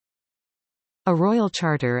A royal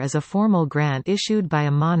charter is a formal grant issued by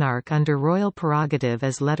a monarch under royal prerogative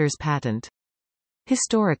as letters patent.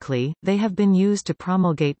 Historically, they have been used to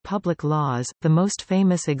promulgate public laws, the most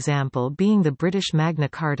famous example being the British Magna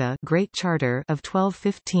Carta Great Charter of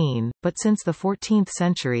 1215, but since the 14th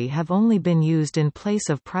century have only been used in place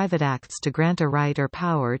of private acts to grant a right or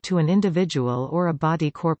power to an individual or a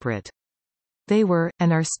body corporate. They were,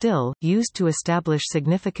 and are still, used to establish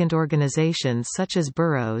significant organizations such as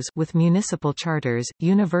boroughs with municipal charters,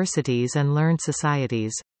 universities and learned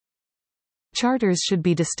societies. Charters should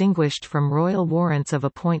be distinguished from royal warrants of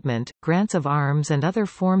appointment, grants of arms and other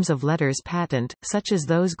forms of letters patent, such as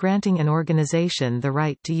those granting an organization the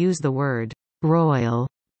right to use the word «royal»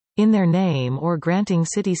 in their name or granting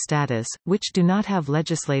city status, which do not have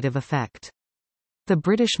legislative effect. The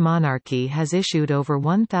British monarchy has issued over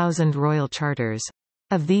 1,000 royal charters.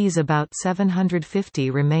 Of these about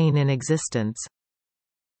 750 remain in existence.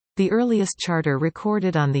 The earliest charter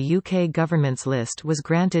recorded on the UK government's list was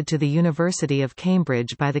granted to the University of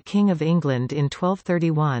Cambridge by the King of England in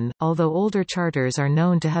 1231, although older charters are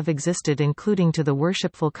known to have existed, including to the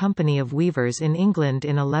Worshipful Company of Weavers in England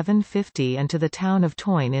in 1150 and to the town of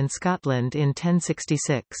Toyne in Scotland in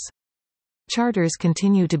 1066. Charters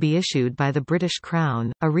continue to be issued by the British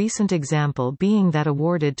Crown, a recent example being that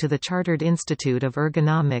awarded to the Chartered Institute of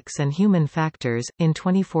Ergonomics and Human Factors, in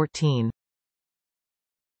 2014.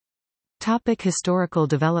 Historical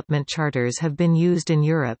development. Charters have been used in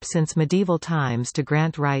Europe since medieval times to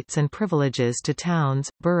grant rights and privileges to towns,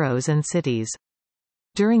 boroughs and cities.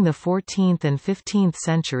 During the 14th and 15th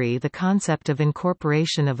century, the concept of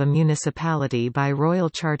incorporation of a municipality by royal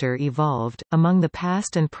charter evolved. Among the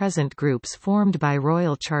past and present groups formed by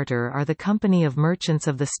royal charter are the Company of Merchants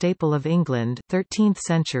of the Staple of England, 13th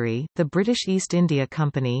century, the British East India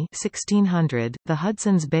Company, 1600, the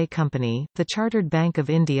Hudson's Bay Company, the Chartered Bank of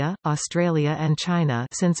India, Australia and China,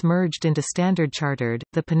 since merged into Standard Chartered,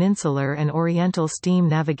 the Peninsular and Oriental Steam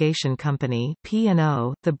Navigation Company,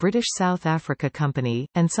 P&O, the British South Africa Company,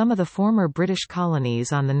 and some of the former British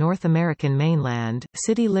colonies on the North American mainland,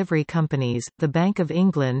 city livery companies, the Bank of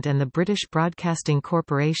England and the British Broadcasting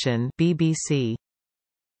Corporation (BBC).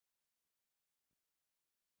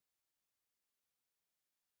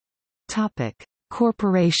 Topic: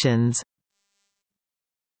 Corporations.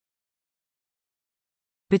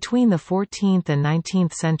 Between the 14th and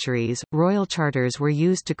 19th centuries, royal charters were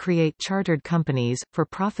used to create chartered companies,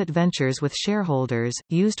 for-profit ventures with shareholders,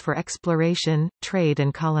 used for exploration, trade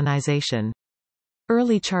and colonization.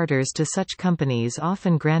 Early charters to such companies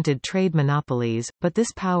often granted trade monopolies, but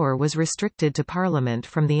this power was restricted to Parliament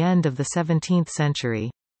from the end of the 17th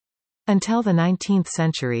century. Until the 19th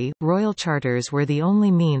century, royal charters were the only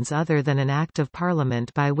means other than an Act of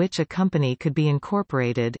Parliament by which a company could be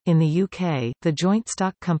incorporated. In the UK, the Joint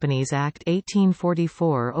Stock Companies Act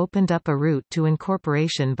 1844 opened up a route to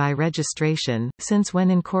incorporation by registration, since when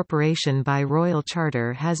incorporation by royal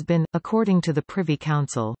charter has been, according to the Privy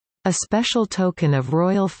Council, a special token of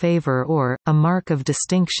royal favour or, a mark of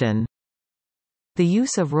distinction. The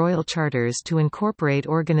use of royal charters to incorporate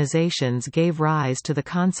organizations gave rise to the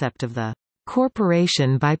concept of the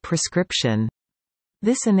corporation by prescription.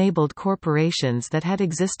 This enabled corporations that had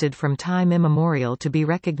existed from time immemorial to be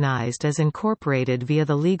recognized as incorporated via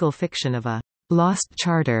the legal fiction of a lost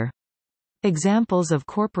charter. Examples of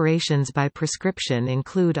corporations by prescription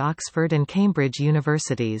include Oxford and Cambridge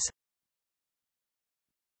universities.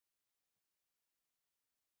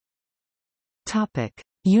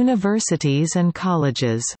 Universities and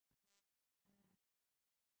colleges.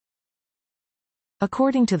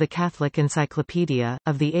 According to the Catholic Encyclopedia,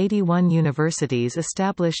 of the 81 universities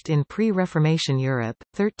established in pre-Reformation Europe,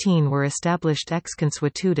 13 were established ex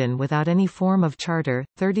consuetudine without any form of charter,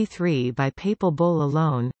 33 by papal bull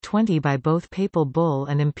alone, 20 by both papal bull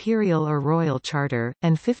and imperial or royal charter,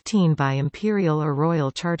 and 15 by imperial or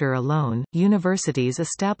royal charter alone. Universities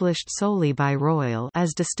established solely by royal,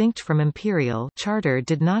 as distinct from imperial, charter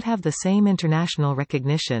did not have the same international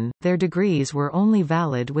recognition. Their degrees were only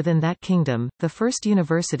valid within that kingdom. The first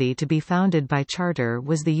university to be founded by charter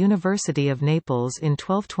was the University of Naples in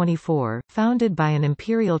 1224, founded by an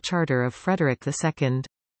imperial charter of Frederick II.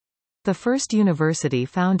 The first university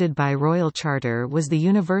founded by royal charter was the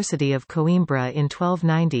University of Coimbra in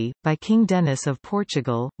 1290, by King Denis of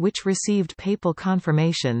Portugal, which received papal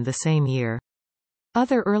confirmation the same year.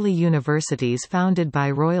 Other early universities founded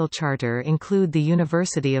by royal charter include the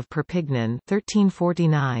University of Perpignan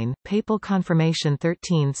 1349, Papal Confirmation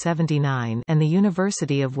 1379, and the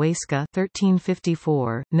University of Huesca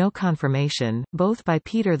 1354, no confirmation, both by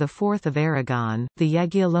Peter IV of Aragon, the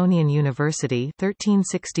Jagiellonian University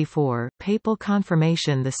 1364, Papal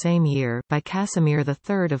Confirmation the same year by Casimir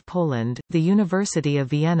III of Poland, the University of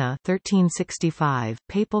Vienna 1365,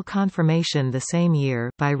 Papal Confirmation the same year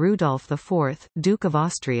by Rudolf IV, Duke of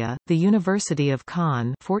Austria, the University of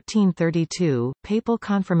Caen 1432, Papal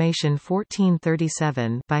Confirmation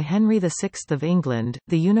 1437 by Henry VI of England,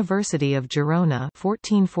 the University of Girona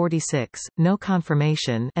 1446, no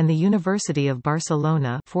confirmation, and the University of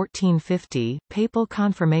Barcelona 1450, Papal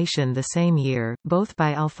Confirmation the same year, both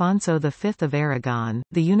by Alfonso V of Aragon,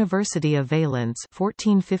 the University of Valence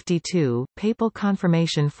 1452, Papal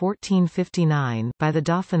Confirmation 1459 by the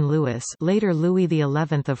Dauphin Louis, later Louis XI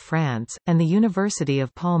of France, and the University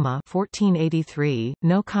of Palma 1483,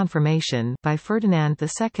 no confirmation, by Ferdinand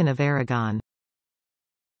II of Aragon.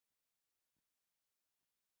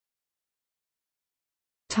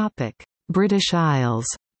 British Isles.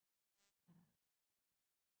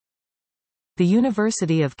 The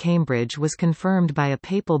University of Cambridge was confirmed by a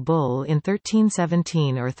papal bull in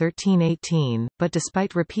 1317 or 1318, but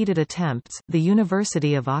despite repeated attempts, the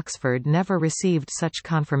University of Oxford never received such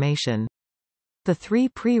confirmation. The three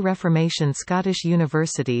pre-Reformation Scottish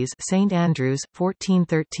universities St Andrews,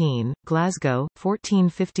 1413, Glasgow,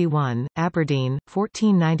 1451, Aberdeen,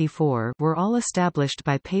 1494 were all established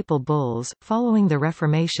by papal bulls. Following the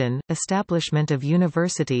Reformation, establishment of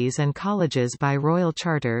universities and colleges by royal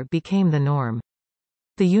charter became the norm.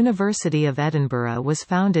 The University of Edinburgh was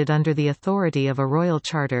founded under the authority of a royal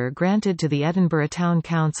charter granted to the Edinburgh Town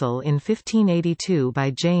Council in 1582 by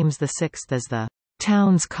James VI as the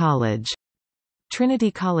Town's College.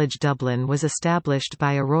 Trinity College Dublin was established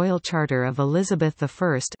by a royal charter of Elizabeth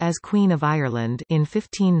I as Queen of Ireland in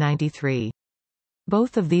 1593.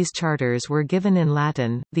 Both of these charters were given in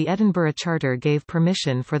Latin. The Edinburgh Charter gave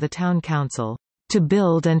permission for the town council to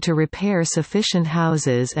build and to repair sufficient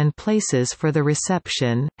houses and places for the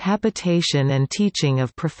reception, habitation and teaching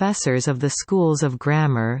of professors of the schools of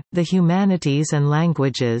grammar, the humanities and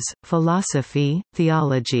languages, philosophy,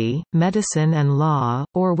 theology, medicine and law,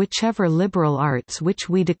 or whichever liberal arts which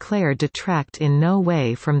we declare detract in no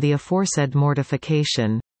way from the aforesaid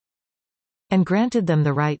mortification, and granted them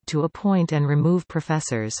the right to appoint and remove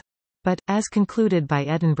professors. But, as concluded by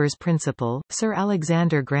Edinburgh's principal, Sir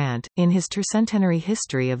Alexander Grant, in his tercentenary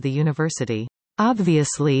history of the university,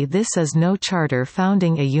 obviously this is no charter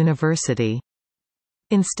founding a university.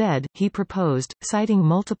 Instead, he proposed, citing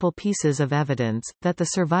multiple pieces of evidence, that the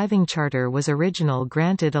surviving charter was original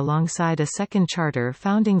granted alongside a second charter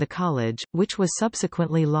founding the college, which was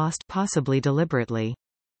subsequently lost possibly deliberately.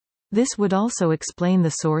 This would also explain the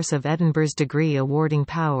source of Edinburgh's degree-awarding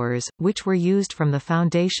powers, which were used from the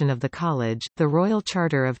foundation of the college, the Royal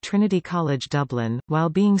Charter of Trinity College Dublin, while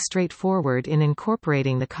being straightforward in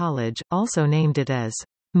incorporating the college, also named it as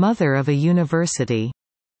Mother of a University,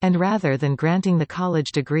 and rather than granting the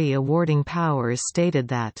college degree-awarding powers stated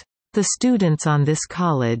that the students on this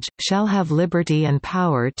college shall have liberty and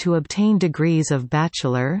power to obtain degrees of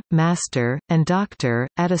bachelor, master, and doctor,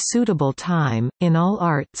 at a suitable time, in all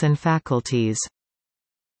arts and faculties.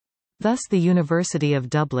 Thus the University of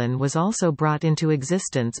Dublin was also brought into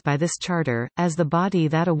existence by this charter, as the body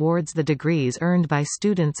that awards the degrees earned by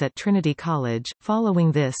students at Trinity College.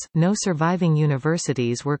 Following this, no surviving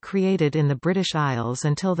universities were created in the British Isles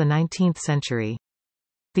until the 19th century.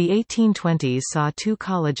 The 1820s saw two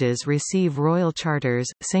colleges receive royal charters,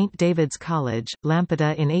 St David's College,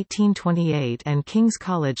 Lampeter in 1828 and King's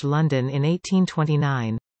College London in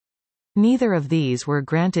 1829. Neither of these were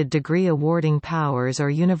granted degree-awarding powers or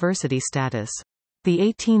university status. The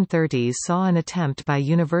 1830s saw an attempt by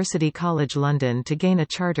University College London to gain a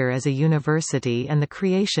charter as a university and the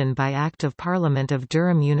creation by Act of Parliament of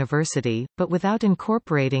Durham University, but without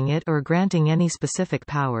incorporating it or granting any specific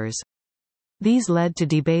powers. These led to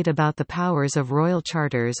debate about the powers of royal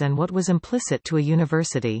charters and what was implicit to a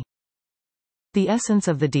university. The essence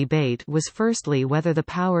of the debate was firstly whether the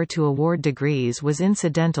power to award degrees was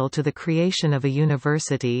incidental to the creation of a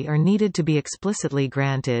university or needed to be explicitly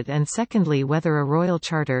granted, and secondly whether a royal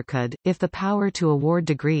charter could, if the power to award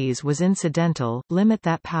degrees was incidental, limit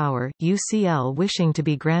that power. UCL wishing to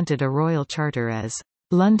be granted a royal charter as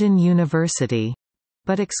London University,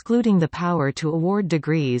 but excluding the power to award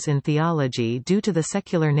degrees in theology due to the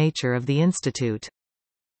secular nature of the institute.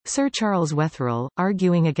 Sir Charles Wetherell,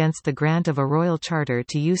 arguing against the grant of a royal charter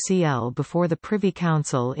to UCL before the Privy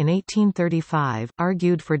Council in 1835,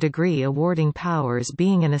 argued for degree awarding powers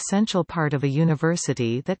being an essential part of a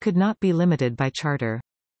university that could not be limited by charter.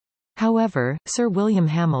 However, Sir William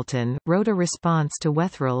Hamilton, wrote a response to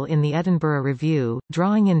Wetherell in the Edinburgh Review,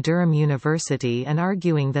 drawing in Durham University and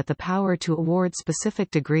arguing that the power to award specific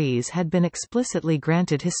degrees had been explicitly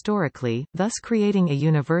granted historically, thus creating a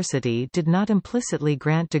university did not implicitly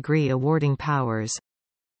grant degree awarding powers.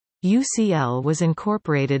 UCL was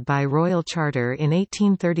incorporated by Royal Charter in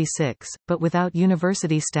 1836, but without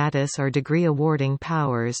university status or degree awarding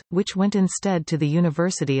powers, which went instead to the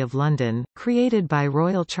University of London, created by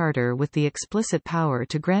Royal Charter with the explicit power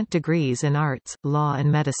to grant degrees in arts, law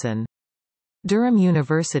and medicine. Durham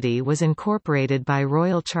University was incorporated by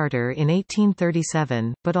Royal Charter in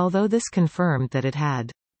 1837, but although this confirmed that it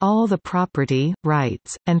had all the property,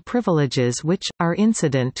 rights, and privileges which, are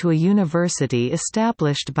incident to a university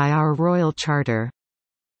established by our Royal Charter,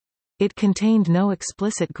 it contained no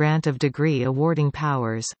explicit grant of degree awarding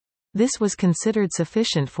powers. This was considered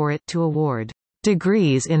sufficient for it to award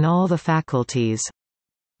degrees in all the faculties.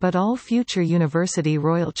 But all future university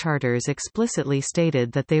royal charters explicitly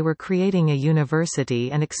stated that they were creating a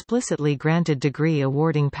university and explicitly granted degree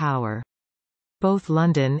awarding power. Both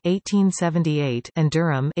London 1878 and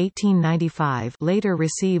Durham 1895 later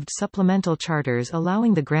received supplemental charters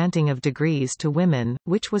allowing the granting of degrees to women,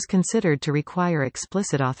 which was considered to require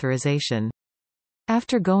explicit authorization.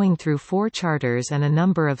 After going through 4 charters and a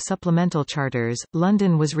number of supplemental charters,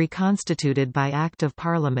 London was reconstituted by Act of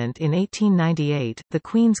Parliament in 1898. The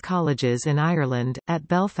Queen's Colleges in Ireland, at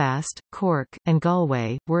Belfast, Cork, and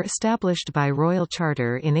Galway, were established by Royal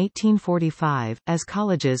Charter in 1845, as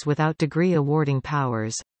colleges without degree awarding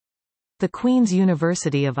powers. The Queen's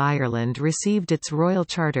University of Ireland received its Royal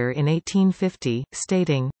Charter in 1850,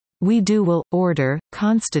 stating, "We will order,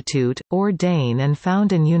 constitute, ordain and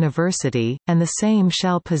found an university, and the same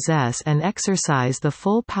shall possess and exercise the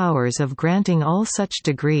full powers of granting all such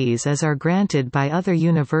degrees as are granted by other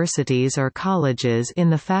universities or colleges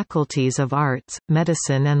in the faculties of arts,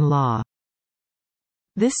 medicine and law."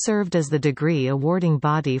 This served as the degree awarding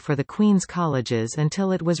body for the Queen's Colleges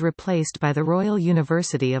until it was replaced by the Royal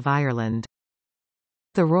University of Ireland.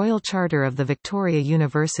 The Royal Charter of the Victoria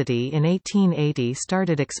University in 1880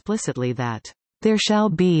 started explicitly that, "There shall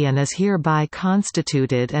be and is hereby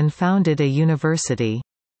constituted and founded a university,"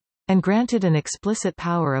 and granted an explicit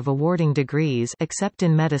power of awarding degrees except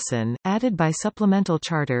in medicine, added by supplemental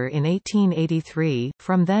charter in 1883.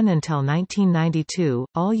 From then until 1992,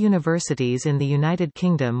 all universities in the United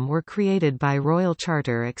Kingdom were created by Royal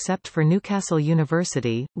Charter except for Newcastle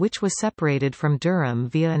University, which was separated from Durham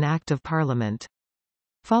via an Act of Parliament.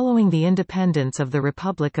 Following the independence of the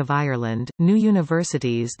Republic of Ireland, new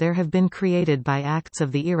universities there have been created by Acts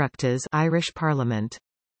of the Oireachtas Irish Parliament.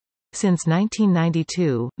 Since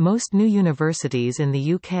 1992, most new universities in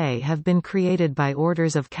the UK have been created by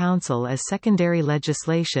Orders of Council as secondary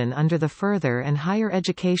legislation under the Further and Higher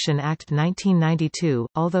Education Act 1992,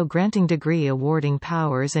 although granting degree awarding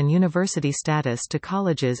powers and university status to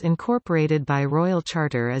colleges incorporated by Royal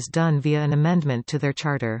Charter is done via an amendment to their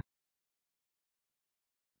charter.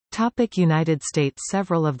 United States.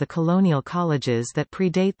 Several of the colonial colleges that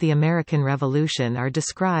predate the American Revolution are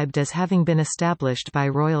described as having been established by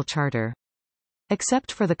Royal Charter.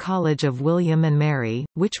 Except for the College of William and Mary,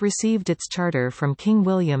 which received its charter from King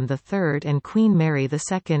William III and Queen Mary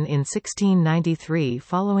II in 1693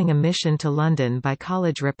 following a mission to London by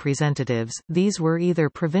college representatives, these were either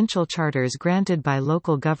provincial charters granted by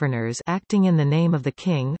local governors acting in the name of the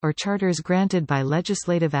king or charters granted by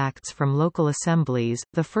legislative acts from local assemblies.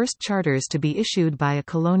 The first charters to be issued by a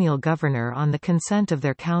colonial governor on the consent of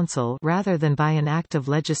their council rather than by an act of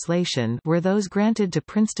legislation were those granted to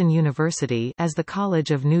Princeton University as the College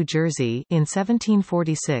of New Jersey in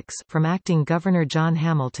 1746 from acting Governor John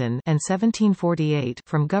Hamilton and 1748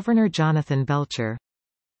 from Governor Jonathan Belcher.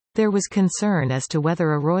 There was concern as to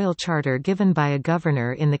whether a royal charter given by a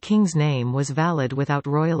governor in the king's name was valid without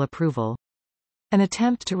royal approval. An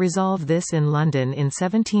attempt to resolve this in London in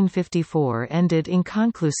 1754 ended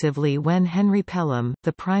inconclusively when Henry Pelham,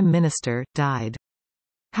 the Prime Minister, died.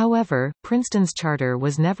 However, Princeton's charter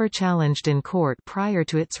was never challenged in court prior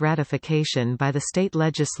to its ratification by the state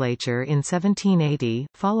legislature in 1780.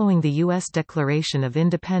 Following the U.S. Declaration of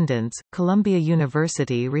Independence, Columbia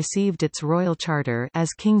University received its royal charter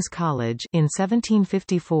as King's College in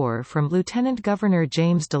 1754 from Lieutenant Governor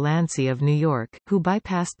James Delancey of New York, who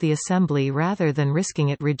bypassed the Assembly rather than risking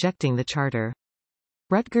it rejecting the charter.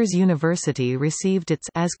 Rutgers University received its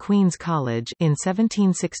as Queen's College in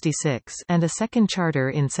 1766 and a second charter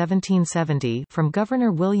in 1770 from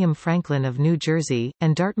Governor William Franklin of New Jersey,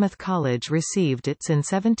 and Dartmouth College received its in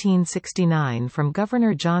 1769 from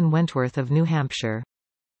Governor John Wentworth of New Hampshire.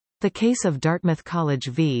 The case of Dartmouth College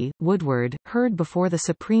v. Woodward, heard before the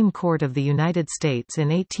Supreme Court of the United States in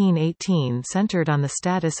 1818, centered on the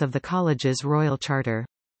status of the college's royal charter.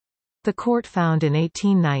 The court found in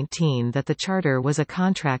 1819 that the charter was a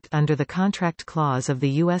contract under the Contract Clause of the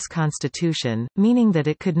U.S. Constitution, meaning that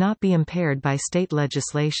it could not be impaired by state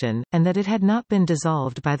legislation, and that it had not been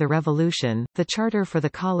dissolved by the Revolution. The charter for the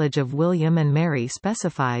College of William and Mary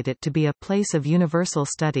specified it to be a place of universal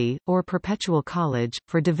study, or perpetual college,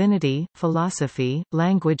 for divinity, philosophy,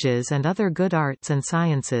 languages and other good arts and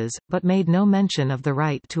sciences, but made no mention of the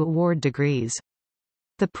right to award degrees.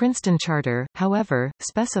 The Princeton Charter, however,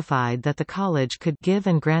 specified that the college could give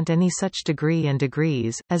and grant any such degree and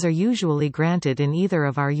degrees, as are usually granted in either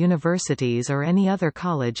of our universities or any other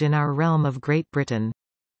college in our realm of Great Britain.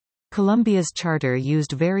 Columbia's charter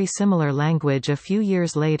used very similar language a few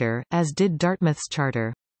years later, as did Dartmouth's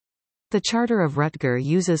charter. The Charter of Rutgers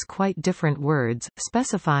uses quite different words,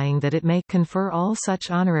 specifying that it may confer all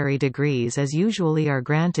such honorary degrees as usually are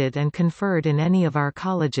granted and conferred in any of our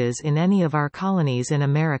colleges in any of our colonies in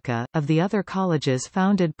America. Of the other colleges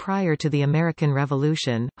founded prior to the American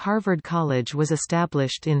Revolution, Harvard College was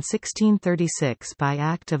established in 1636 by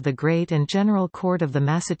Act of the Great and General Court of the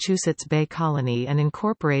Massachusetts Bay Colony and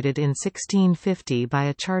incorporated in 1650 by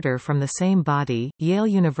a charter from the same body. Yale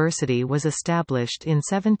University was established in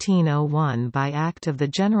 1701 by Act of the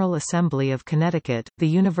General Assembly of Connecticut. The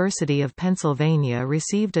University of Pennsylvania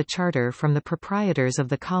received a charter from the proprietors of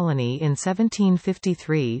the colony in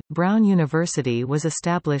 1753. Brown University was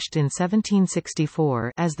established in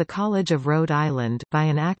 1764 as the College of Rhode Island by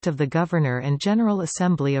an act of the Governor and General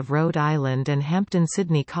Assembly of Rhode Island, and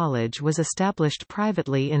Hampton-Sydney College was established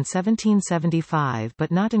privately in 1775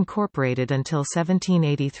 but not incorporated until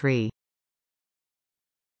 1783.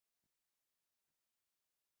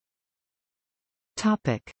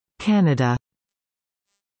 Canada.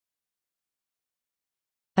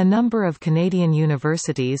 A number of Canadian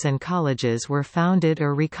universities and colleges were founded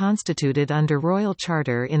or reconstituted under royal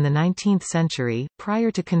charter in the 19th century,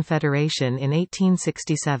 prior to Confederation in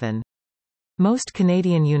 1867. Most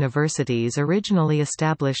Canadian universities originally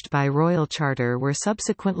established by royal charter were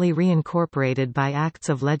subsequently reincorporated by acts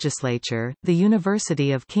of legislature. The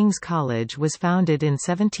University of King's College was founded in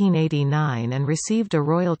 1789 and received a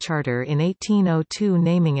royal charter in 1802,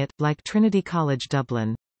 naming it, like Trinity College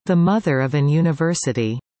Dublin, the mother of an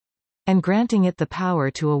university, and granting it the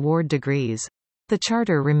power to award degrees. The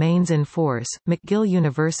charter remains in force. McGill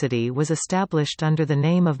University was established under the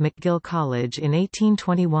name of McGill College in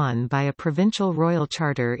 1821 by a provincial royal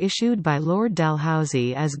charter issued by Lord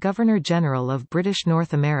Dalhousie as Governor-General of British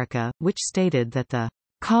North America, which stated that the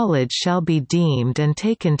college shall be deemed and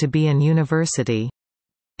taken to be an university,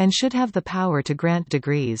 and should have the power to grant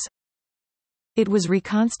degrees. It was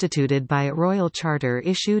reconstituted by a royal charter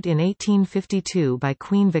issued in 1852 by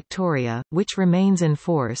Queen Victoria, which remains in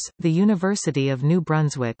force. The University of New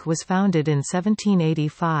Brunswick was founded in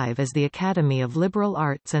 1785 as the Academy of Liberal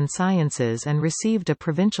Arts and Sciences and received a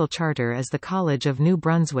provincial charter as the College of New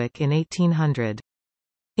Brunswick in 1800.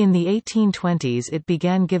 In the 1820s it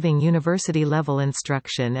began giving university-level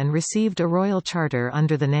instruction and received a royal charter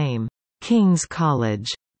under the name King's College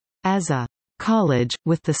as a college,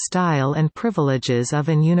 with the style and privileges of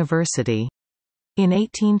an university. In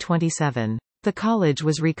 1827, the college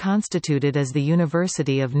was reconstituted as the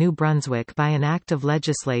University of New Brunswick by an act of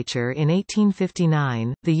legislature in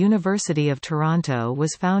 1859. The University of Toronto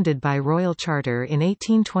was founded by royal charter in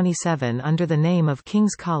 1827 under the name of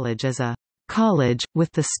King's College as a college,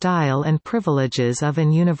 with the style and privileges of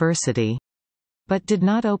an university, but did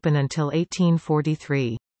not open until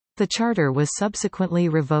 1843. The charter was subsequently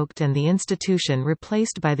revoked and the institution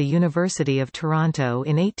replaced by the University of Toronto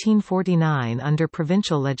in 1849 under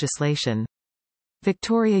provincial legislation.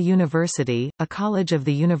 Victoria University, a college of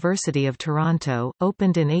the University of Toronto,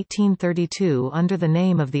 opened in 1832 under the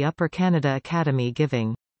name of the Upper Canada Academy,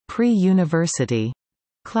 giving pre-university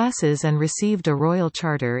classes, and received a royal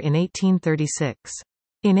charter in 1836.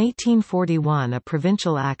 In 1841 a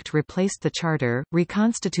provincial act replaced the charter,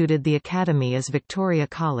 reconstituted the academy as Victoria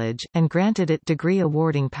College, and granted it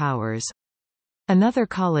degree-awarding powers. Another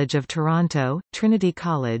college of Toronto, Trinity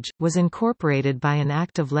College, was incorporated by an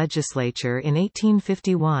act of legislature in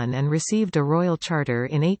 1851 and received a royal charter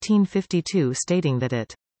in 1852 stating that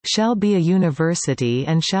it shall be a university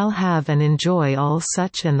and shall have and enjoy all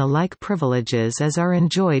such and the like privileges as are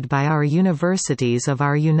enjoyed by our universities of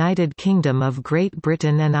our United Kingdom of Great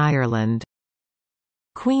Britain and Ireland."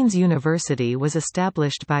 Queen's University was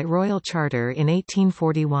established by Royal Charter in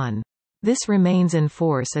 1841. This remains in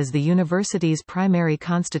force as the university's primary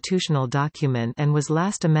constitutional document and was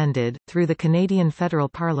last amended, through the Canadian Federal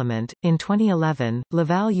Parliament, in 2011.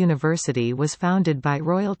 Laval University was founded by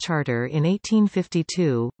Royal Charter in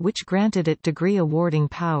 1852, which granted it degree awarding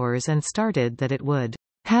powers and started that it would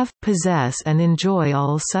have, possess and enjoy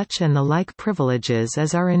all such and the like privileges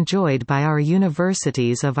as are enjoyed by our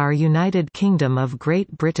universities of our United Kingdom of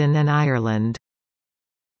Great Britain and Ireland.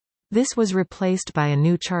 This was replaced by a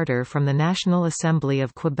new charter from the National Assembly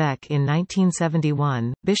of Quebec in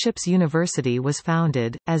 1971. Bishop's University was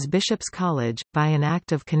founded, as Bishop's College, by an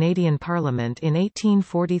Act of Canadian Parliament in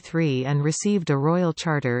 1843 and received a royal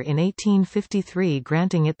charter in 1853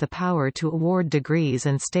 granting it the power to award degrees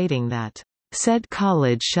and stating that said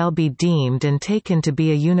college shall be deemed and taken to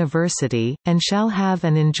be a university, and shall have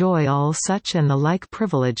and enjoy all such and the like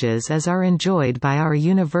privileges as are enjoyed by our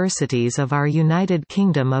universities of our United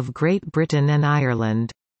Kingdom of Great Britain and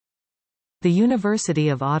Ireland. The University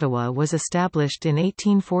of Ottawa was established in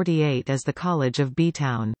 1848 as the College of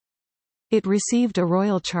B-Town. It received a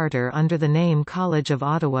royal charter under the name College of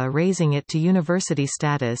Ottawa, raising it to university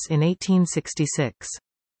status in 1866.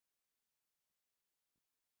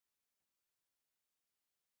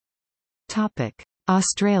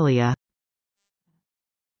 Australia.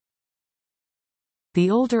 The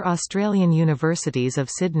older Australian universities of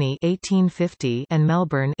Sydney 1850 and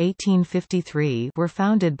Melbourne 1853 were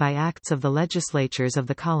founded by acts of the legislatures of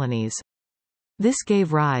the colonies. This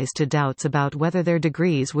gave rise to doubts about whether their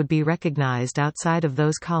degrees would be recognised outside of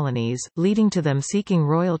those colonies, leading to them seeking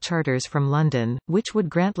royal charters from London, which would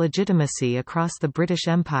grant legitimacy across the British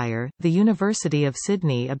Empire. The University of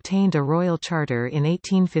Sydney obtained a royal charter in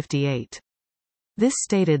 1858. This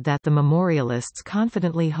stated that the memorialists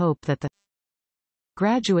confidently hope that the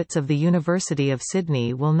graduates of the University of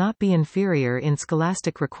Sydney will not be inferior in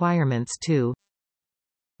scholastic requirements to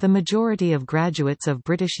the majority of graduates of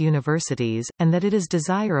British universities, and that it is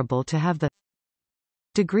desirable to have the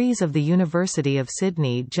degrees of the University of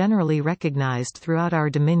Sydney generally recognised throughout our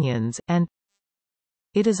dominions, and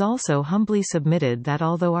it is also humbly submitted that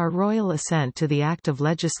although our royal assent to the Act of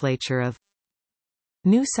Legislature of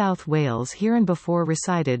New South Wales hereinbefore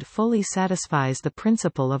recited fully satisfies the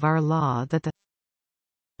principle of our law that the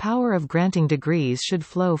power of granting degrees should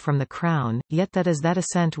flow from the Crown, yet that as that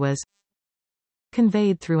assent was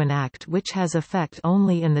conveyed through an act which has effect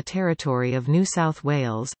only in the territory of New South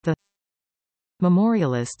Wales, the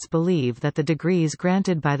memorialists believe that the degrees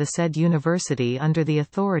granted by the said university under the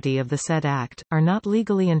authority of the said Act, are not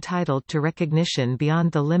legally entitled to recognition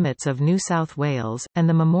beyond the limits of New South Wales, and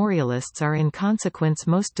the memorialists are in consequence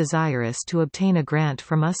most desirous to obtain a grant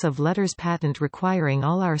from us of letters patent requiring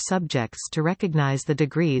all our subjects to recognise the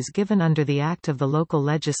degrees given under the Act of the local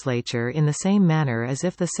legislature in the same manner as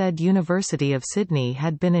if the said University of Sydney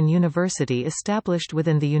had been an university established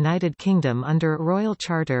within the United Kingdom under a royal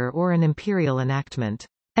charter or an imperial enactment.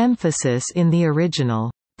 Emphasis in the original.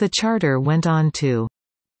 The charter went on to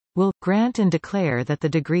will grant and declare that the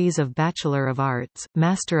degrees of Bachelor of Arts,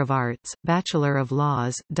 Master of Arts, Bachelor of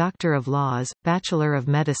Laws, Doctor of Laws, Bachelor of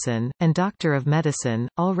Medicine, and Doctor of Medicine,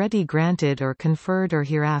 already granted or conferred or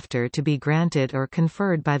hereafter to be granted or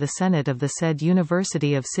conferred by the Senate of the said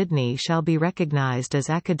University of Sydney shall be recognised as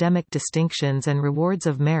academic distinctions and rewards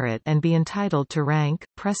of merit and be entitled to rank,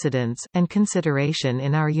 precedence, and consideration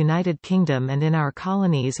in our United Kingdom and in our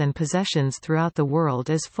colonies and possessions throughout the world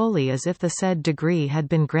as fully as if the said degree had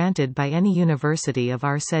been granted by any university of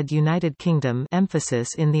our said United Kingdom.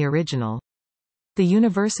 Emphasis in the original. The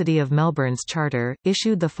University of Melbourne's charter,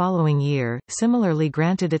 issued the following year, similarly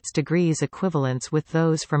granted its degrees equivalence with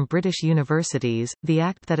those from British universities. The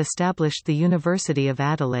Act that established the University of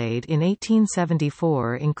Adelaide in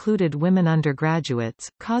 1874 included women undergraduates,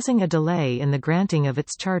 causing a delay in the granting of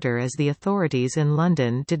its charter as the authorities in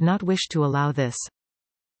London did not wish to allow this.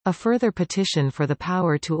 A further petition for the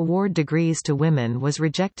power to award degrees to women was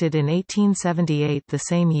rejected in 1878, the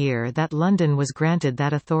same year that London was granted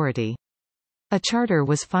that authority. A charter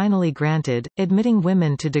was finally granted, admitting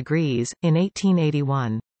women to degrees, in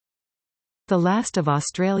 1881. The last of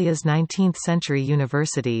Australia's 19th-century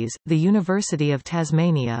universities, the University of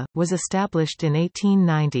Tasmania, was established in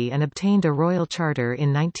 1890 and obtained a royal charter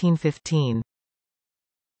in 1915.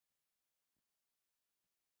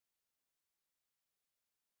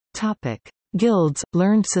 Guilds,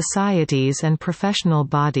 learned societies and professional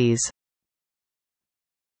bodies.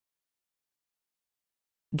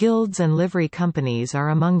 Guilds and livery companies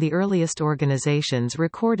are among the earliest organizations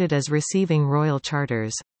recorded as receiving royal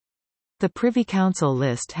charters. The Privy Council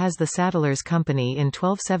list has the Saddlers' Company in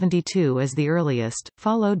 1272 as the earliest,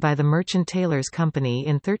 followed by the Merchant Taylors' Company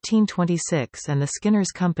in 1326 and the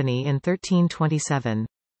Skinners' Company in 1327.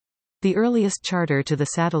 The earliest charter to the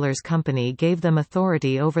Saddlers' Company gave them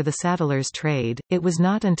authority over the saddlers' trade. It was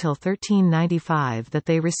not until 1395 that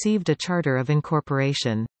they received a charter of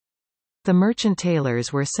incorporation. The merchant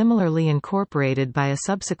tailors were similarly incorporated by a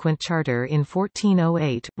subsequent charter in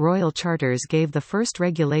 1408. Royal charters gave the first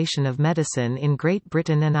regulation of medicine in Great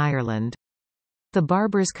Britain and Ireland. The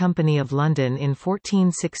Barbers' Company of London in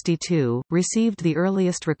 1462 received the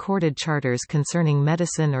earliest recorded charters concerning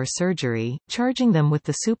medicine or surgery, charging them with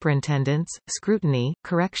the superintendence, scrutiny,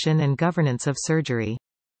 correction and governance of surgery.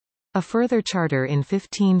 A further charter in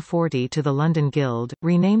 1540 to the London Guild,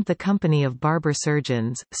 renamed the Company of Barber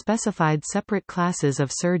Surgeons, specified separate classes of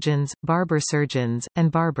surgeons, barber surgeons,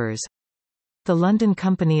 and barbers. The London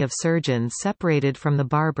Company of Surgeons separated from the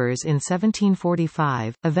barbers in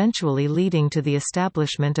 1745, eventually leading to the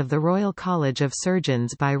establishment of the Royal College of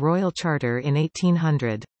Surgeons by Royal Charter in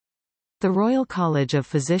 1800. The Royal College of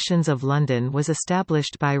Physicians of London was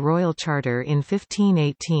established by Royal Charter in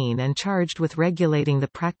 1518 and charged with regulating the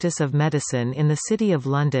practice of medicine in the City of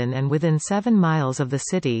London and within 7 miles of the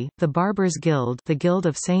city. The Barbers' Guild, the Guild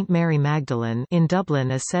of St Mary Magdalene in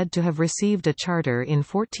Dublin, is said to have received a charter in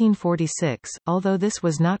 1446, although this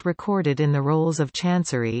was not recorded in the rolls of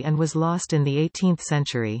Chancery and was lost in the 18th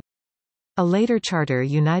century. A later charter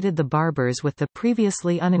united the barbers with the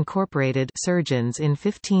previously unincorporated surgeons in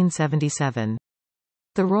 1577.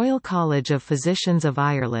 The Royal College of Physicians of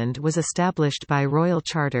Ireland was established by Royal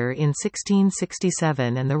Charter in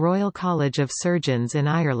 1667, and the Royal College of Surgeons in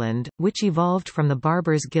Ireland, which evolved from the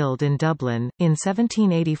Barbers' Guild in Dublin. In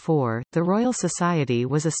 1784, the Royal Society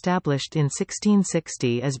was established in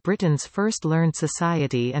 1660 as Britain's first learned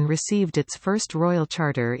society and received its first Royal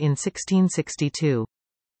Charter in 1662.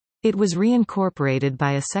 It was reincorporated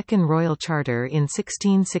by a second Royal Charter in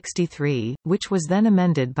 1663, which was then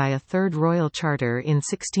amended by a third Royal Charter in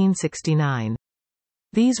 1669.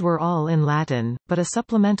 These were all in Latin, but a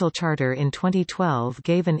supplemental charter in 2012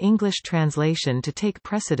 gave an English translation to take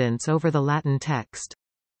precedence over the Latin text.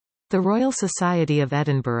 The Royal Society of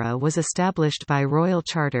Edinburgh was established by Royal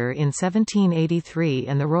Charter in 1783,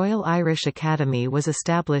 and the Royal Irish Academy was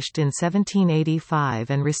established in 1785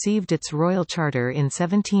 and received its Royal Charter in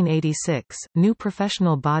 1786. New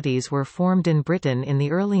professional bodies were formed in Britain in the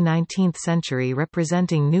early 19th century,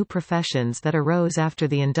 representing new professions that arose after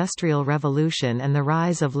the Industrial Revolution and the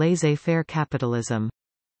rise of laissez-faire capitalism.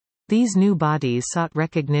 These new bodies sought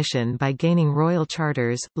recognition by gaining royal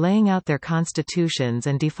charters, laying out their constitutions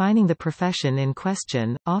and defining the profession in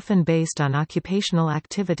question, often based on occupational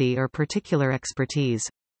activity or particular expertise.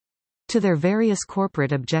 To their various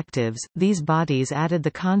corporate objectives, these bodies added the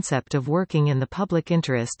concept of working in the public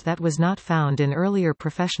interest that was not found in earlier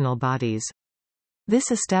professional bodies.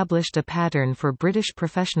 This established a pattern for British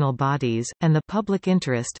professional bodies, and the public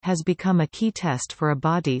interest has become a key test for a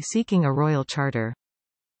body seeking a royal charter.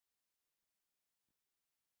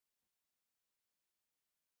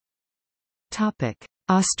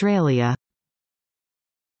 Australia.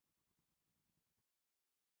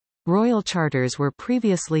 Royal charters were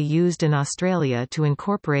previously used in Australia to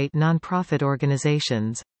incorporate non-profit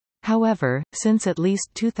organisations. However, since at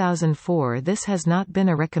least 2004 this has not been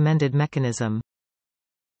a recommended mechanism.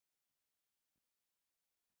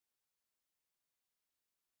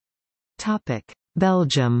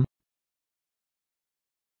 Belgium.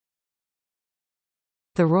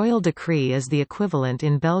 The royal decree is the equivalent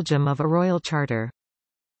in Belgium of a royal charter.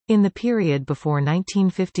 In the period before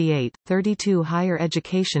 1958, 32 higher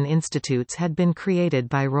education institutes had been created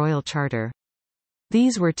by royal charter.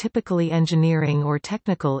 These were typically engineering or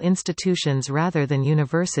technical institutions rather than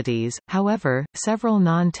universities. However, several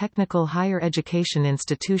non-technical higher education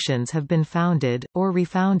institutions have been founded, or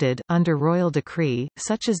refounded, under royal decree,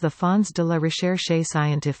 such as the Fonds de la Recherche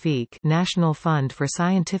Scientifique National Fund for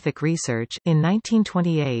Scientific Research, in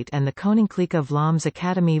 1928 and the Koninklijke Vlaams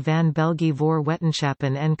Academie van België voor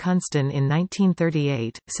Wetenschappen en Kunsten in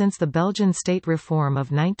 1938. Since the Belgian state reform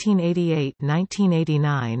of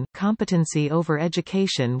 1988-1989, competency over education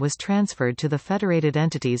was transferred to the federated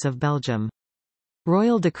entities of Belgium.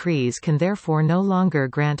 Royal decrees can therefore no longer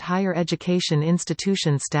grant higher education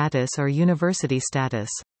institution status or university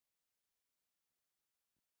status.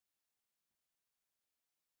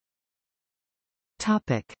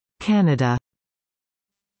 Canada.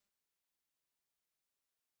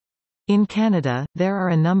 In Canada, there are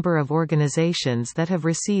a number of organizations that have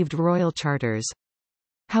received royal charters.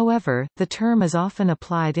 However, the term is often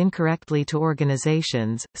applied incorrectly to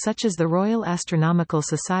organizations, such as the Royal Astronomical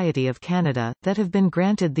Society of Canada, that have been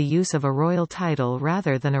granted the use of a royal title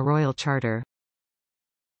rather than a royal charter.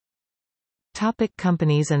 Topic: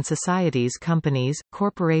 companies and societies. Companies,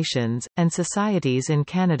 corporations, and societies in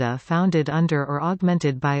Canada founded under or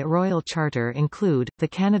augmented by a royal charter include, the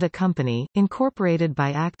Canada Company, incorporated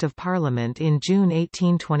by Act of Parliament in June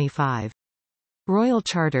 1825. Royal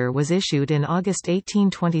Charter was issued in August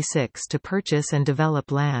 1826 to purchase and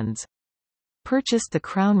develop lands. Purchased the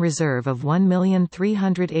Crown Reserve of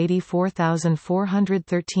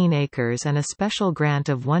 1,384,413 acres and a special grant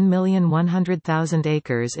of 1,100,000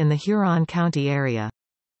 acres in the Huron County area.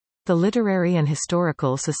 The Literary and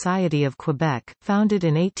Historical Society of Quebec, founded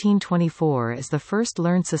in 1824 as the first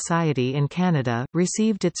learned society in Canada,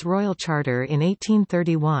 received its royal charter in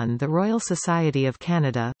 1831. The Royal Society of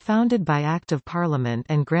Canada, founded by Act of Parliament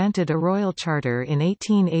and granted a royal charter in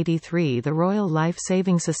 1883. The Royal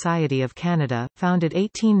Life-Saving Society of Canada, founded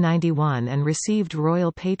 1891 and received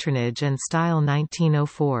royal patronage and style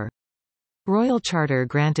 1904. Royal Charter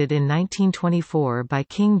granted in 1924 by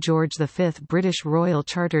King George V. British Royal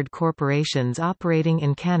Chartered Corporations operating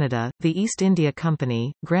in Canada, the East India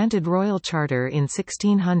Company, granted Royal Charter in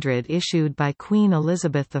 1600 issued by Queen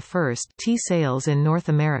Elizabeth I. Tea sales in North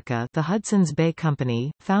America. The Hudson's Bay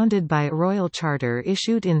Company, founded by a Royal Charter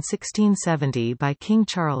issued in 1670 by King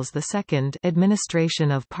Charles II. Administration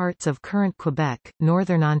of parts of current Quebec,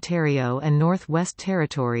 Northern Ontario and Northwest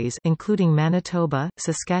Territories including Manitoba,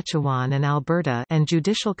 Saskatchewan and Alberta, and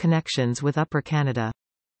judicial connections with Upper Canada.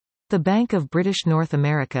 The Bank of British North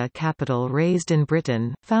America capital raised in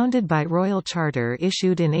Britain, founded by Royal Charter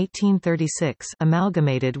issued in 1836,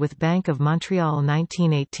 amalgamated with Bank of Montreal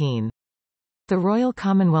 1918. The Royal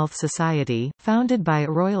Commonwealth Society, founded by a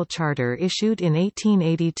Royal Charter issued in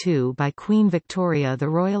 1882 by Queen Victoria. The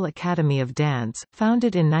Royal Academy of Dance,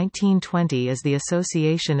 founded in 1920 as the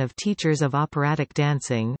Association of Teachers of Operatic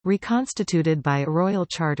Dancing, reconstituted by a Royal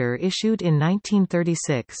Charter issued in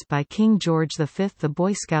 1936 by King George V. The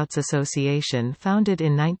Boy Scouts Association, founded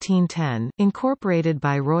in 1910, incorporated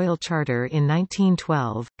by Royal Charter in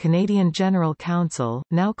 1912. Canadian General Council,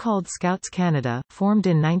 now called Scouts Canada, formed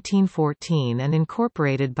in 1914 and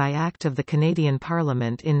incorporated by Act of the Canadian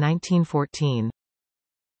Parliament in 1914.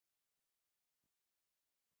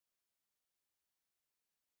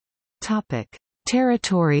 Topic: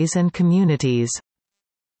 Territories and communities.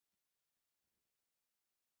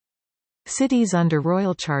 Cities under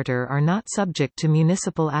Royal Charter are not subject to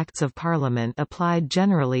municipal acts of Parliament applied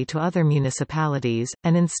generally to other municipalities,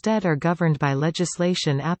 and instead are governed by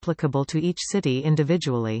legislation applicable to each city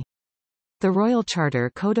individually. The Royal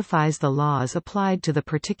Charter codifies the laws applied to the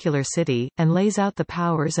particular city, and lays out the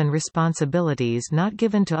powers and responsibilities not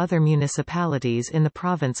given to other municipalities in the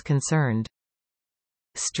province concerned.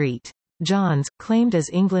 St. John's, claimed as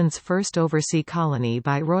England's first oversea colony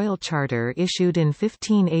by Royal Charter issued in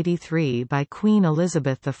 1583 by Queen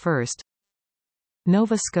Elizabeth I.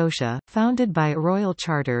 Nova Scotia, founded by a Royal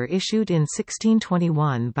Charter issued in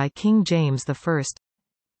 1621 by King James I.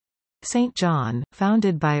 St. John,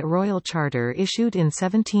 founded by a Royal Charter issued in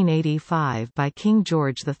 1785 by King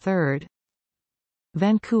George III.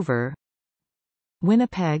 Vancouver,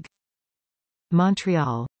 Winnipeg,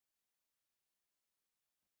 Montreal.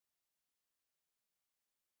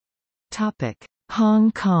 Topic: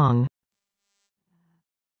 Hong Kong.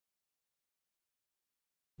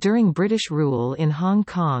 During British rule in Hong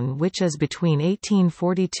Kong, which is between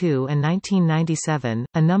 1842 and 1997,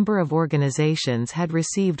 a number of organizations had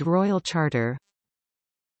received Royal Charter.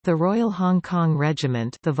 The Royal Hong Kong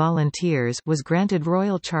Regiment, the Volunteers, was granted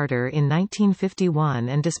Royal Charter in 1951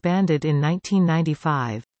 and disbanded in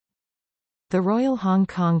 1995. The Royal Hong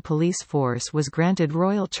Kong Police Force was granted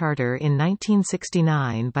Royal Charter in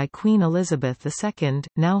 1969 by Queen Elizabeth II,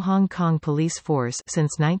 now Hong Kong Police Force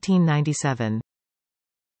since 1997.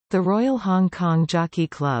 The Royal Hong Kong Jockey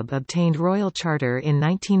Club obtained Royal Charter in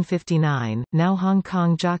 1959, now Hong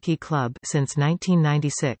Kong Jockey Club since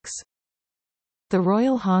 1996. The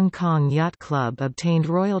Royal Hong Kong Yacht Club obtained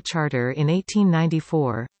Royal Charter in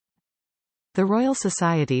 1894. The Royal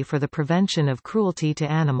Society for the Prevention of Cruelty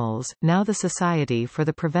to Animals, now the Society for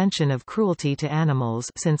the Prevention of Cruelty to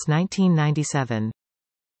Animals since 1997.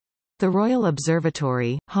 The Royal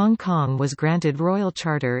Observatory, Hong Kong was granted Royal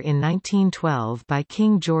Charter in 1912 by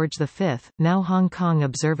King George V, now Hong Kong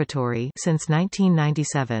Observatory since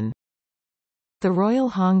 1997. The Royal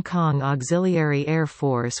Hong Kong Auxiliary Air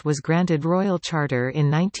Force was granted Royal Charter in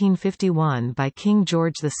 1951 by King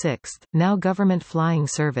George VI, now Government Flying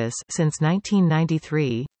Service since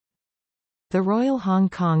 1993. The Royal Hong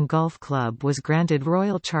Kong Golf Club was granted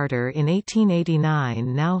Royal Charter in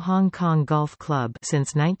 1889, now Hong Kong Golf Club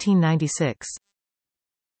since 1996.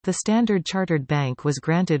 The Standard Chartered Bank was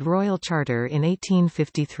granted Royal Charter in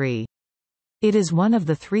 1853. It is one of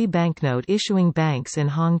the 3 banknote issuing banks in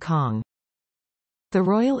Hong Kong. The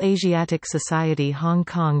Royal Asiatic Society Hong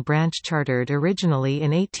Kong branch chartered originally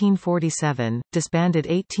in 1847, disbanded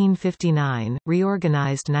 1859,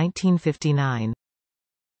 reorganized 1959.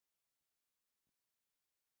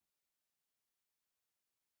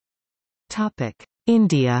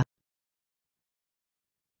 India.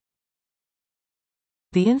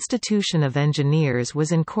 The Institution of Engineers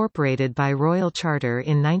was incorporated by Royal Charter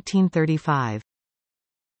in 1935.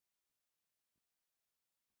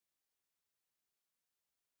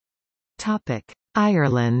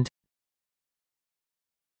 Ireland.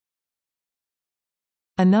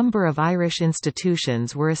 A number of Irish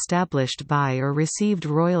institutions were established by or received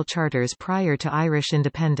royal charters prior to Irish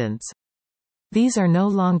independence. These are no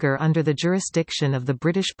longer under the jurisdiction of the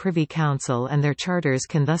British Privy Council, and their charters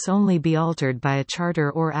can thus only be altered by a charter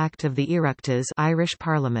or Act of the Oireachtas, Irish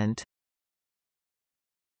Parliament.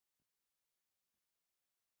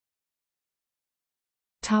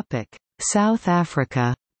 South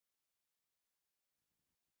Africa.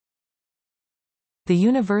 The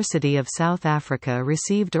University of South Africa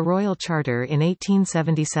received a royal charter in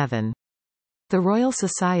 1877. The Royal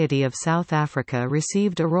Society of South Africa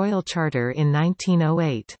received a royal charter in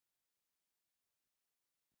 1908.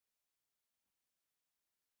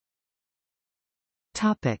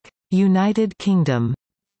 United Kingdom.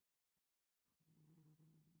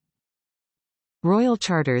 Royal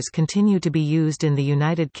charters continue to be used in the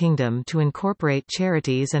United Kingdom to incorporate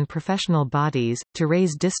charities and professional bodies, to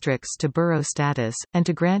raise districts to borough status, and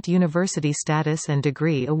to grant university status and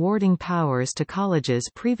degree awarding powers to colleges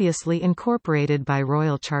previously incorporated by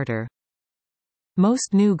Royal Charter.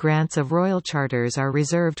 Most new grants of royal charters are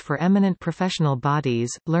reserved for eminent professional bodies,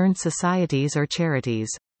 learned societies or charities,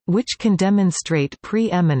 which can demonstrate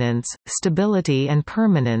pre-eminence, stability and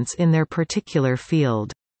permanence in their particular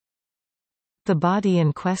field. The body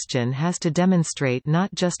in question has to demonstrate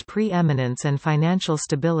not just pre-eminence and financial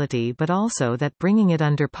stability but also that bringing it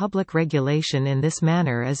under public regulation in this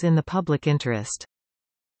manner is in the public interest.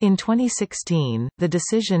 In 2016, the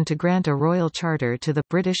decision to grant a royal charter to the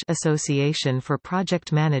British Association for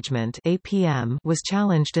Project Management (APM) was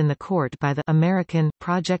challenged in the court by the American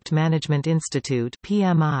Project Management Institute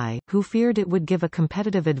 (PMI), who feared it would give a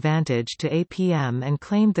competitive advantage to APM and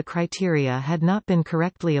claimed the criteria had not been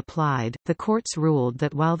correctly applied. The courts ruled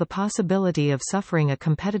that while the possibility of suffering a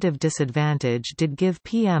competitive disadvantage did give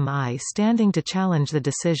PMI standing to challenge the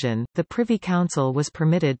decision, the Privy Council was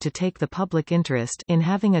permitted to take the public interest in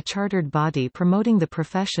having a chartered body promoting the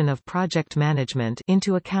profession of project management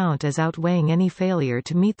into account as outweighing any failure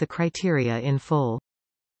to meet the criteria in full.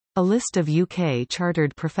 A list of UK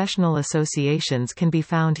chartered professional associations can be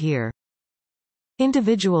found here.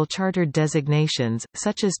 Individual chartered designations,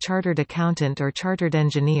 such as chartered accountant or chartered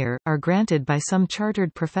engineer, are granted by some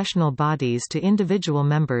chartered professional bodies to individual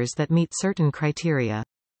members that meet certain criteria.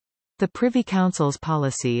 The Privy Council's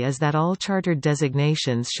policy is that all chartered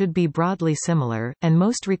designations should be broadly similar, and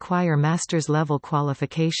most require master's-level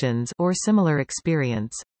qualifications or similar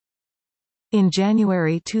experience. In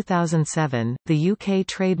January 2007, the UK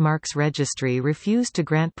Trademarks Registry refused to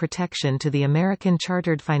grant protection to the American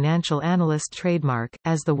Chartered Financial Analyst trademark,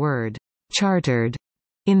 as the word «chartered»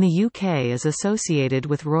 in the UK is associated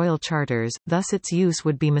with royal charters, thus its use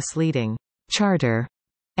would be misleading. Charter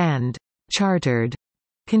and chartered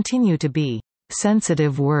continue to be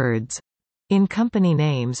sensitive words in company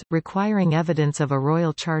names, requiring evidence of a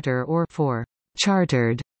royal charter or, for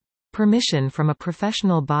chartered, permission from a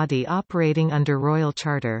professional body operating under royal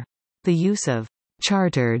charter. The use of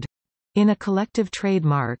chartered in a collective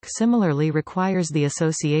trademark similarly requires the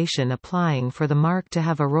association applying for the mark to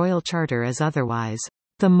have a royal charter, as otherwise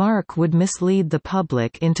the mark would mislead the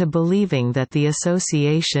public into believing that the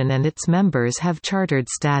association and its members have chartered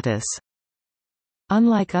status.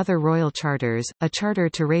 Unlike other royal charters, a charter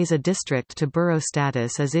to raise a district to borough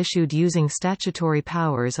status is issued using statutory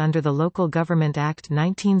powers under the Local Government Act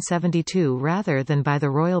 1972 rather than by the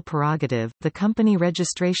royal prerogative. The company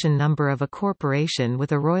registration number of a corporation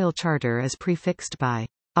with a royal charter is prefixed by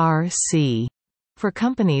RC for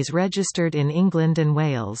companies registered in England and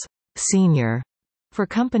Wales, Senior for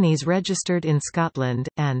companies registered in Scotland,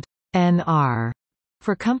 and NR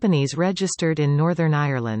for companies registered in Northern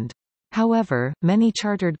Ireland. However, many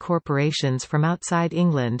chartered corporations from outside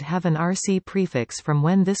England have an RC prefix from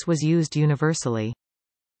when this was used universally.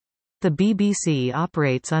 The BBC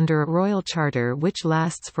operates under a royal charter which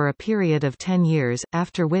lasts for a period of 10 years,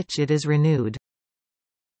 after which it is renewed.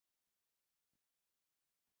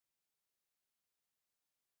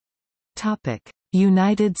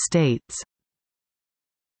 United States.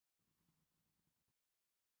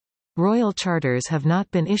 Royal charters have not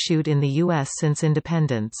been issued in the U.S. since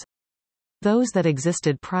independence. Those that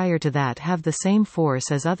existed prior to that have the same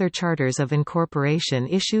force as other charters of incorporation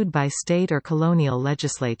issued by state or colonial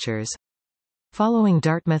legislatures. Following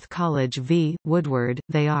Dartmouth College v. Woodward,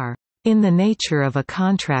 they are in the nature of a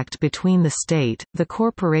contract between the state, the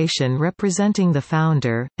corporation representing the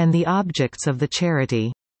founder, and the objects of the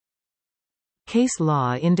charity. Case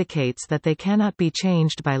law indicates that they cannot be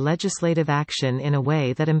changed by legislative action in a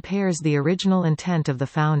way that impairs the original intent of the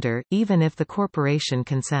founder, even if the corporation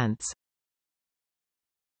consents.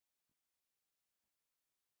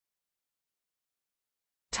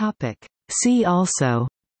 See also: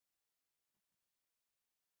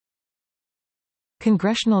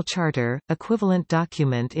 Congressional Charter, equivalent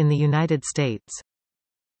document in the United States.